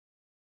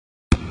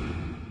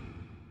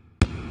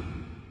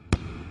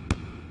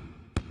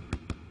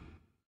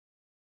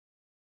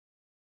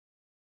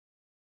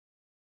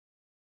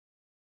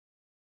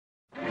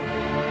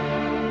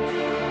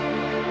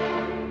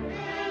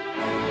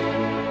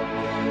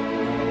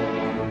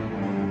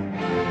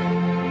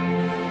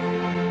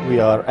We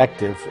are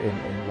active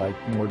in like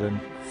more than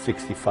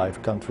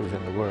 65 countries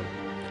in the world.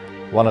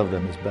 One of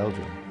them is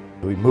Belgium.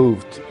 We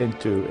moved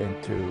into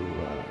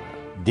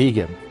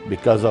Kijken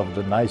because of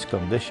the nice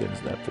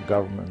conditions that the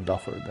government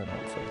offered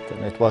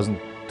and it wasn't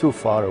too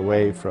far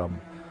away from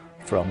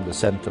the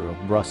center of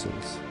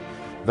Brussels,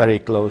 very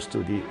close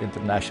to the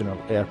international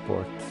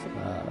airport,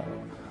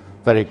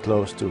 very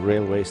close to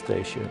railway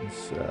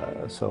stations,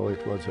 so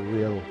it was a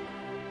real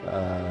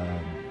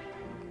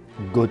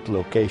good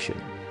location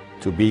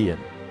to be in.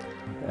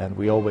 And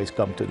we always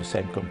come to the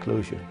same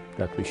conclusion,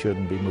 that we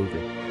shouldn't be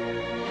moving.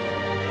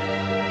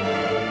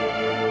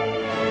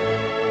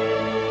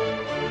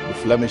 The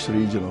Flemish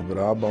region of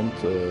Brabant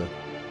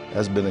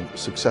has been a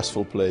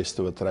successful place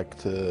to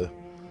attract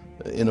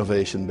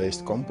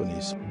innovation-based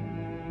companies.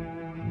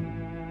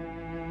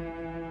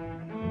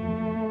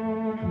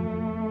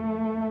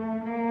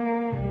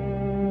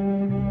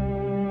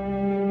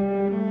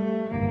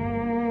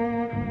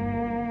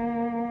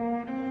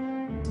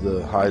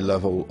 The high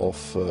level of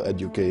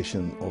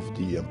education of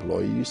the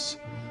employees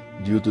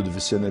due to the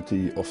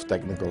vicinity of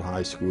technical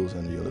high schools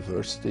and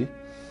university,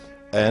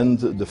 and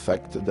the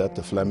fact that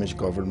the Flemish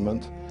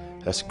government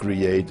has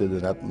created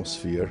an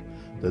atmosphere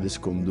that is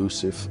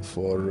conducive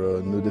for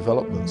new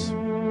developments.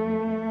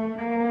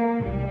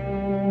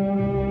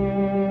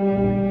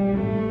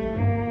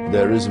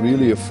 There is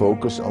really a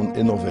focus on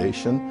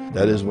innovation.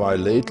 That is why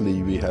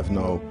lately we have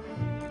now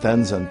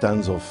tens and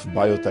tens of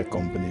biotech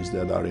companies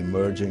that are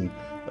emerging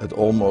at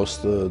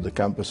almost the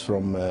campus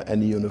from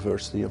any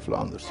university in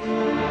Flanders.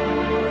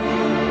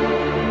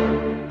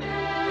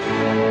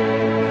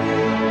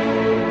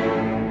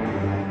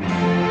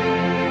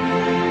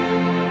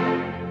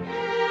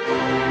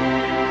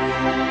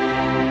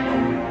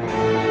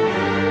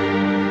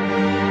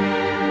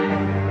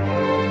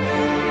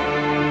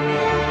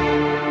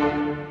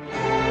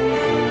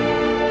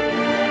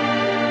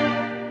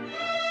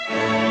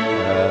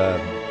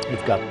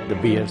 We've got the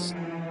beers,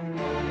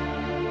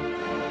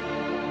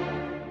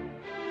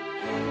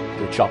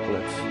 the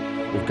chocolates,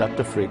 we've got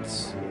the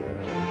frites,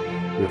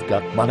 we've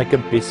got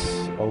mannekempis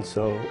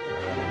also,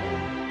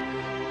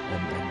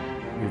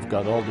 and we've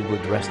got all the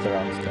good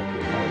restaurants that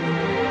we have.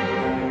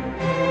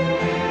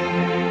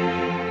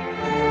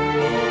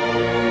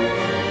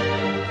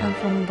 I'm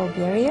from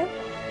Bulgaria,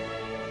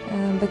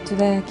 but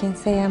today I can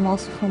say I'm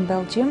also from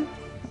Belgium.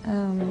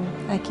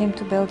 I came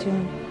to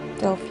Belgium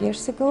 12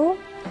 years ago.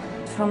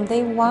 From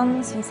day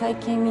one, since I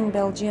came in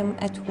Belgium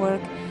at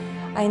work,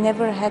 I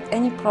never had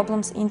any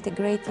problems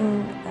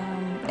integrating.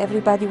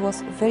 Everybody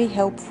was very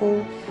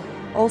helpful,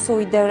 also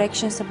with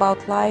directions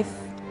about life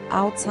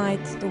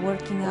outside the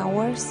working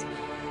hours.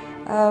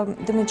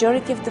 The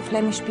majority of the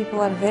Flemish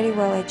people are very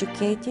well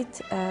educated,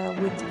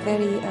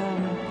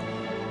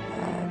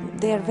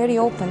 they are very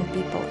open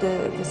people.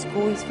 The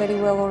school is very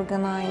well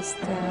organized.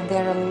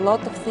 There are a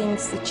lot of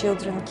things the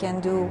children can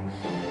do.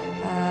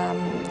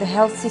 The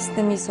health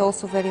system is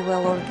also very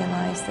well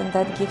organized, and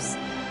that gives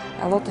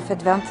a lot of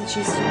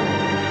advantages.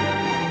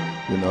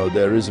 You know,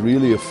 there is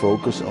really a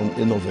focus on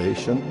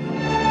innovation.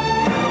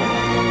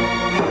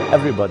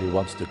 Everybody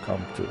wants to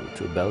come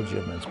to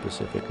Belgium and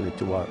specifically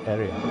to our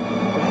area.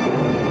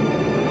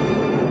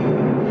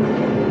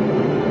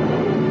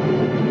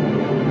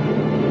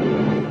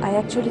 I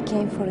actually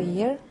came for a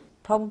year.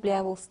 Probably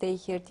I will stay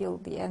here till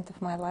the end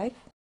of my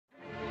life.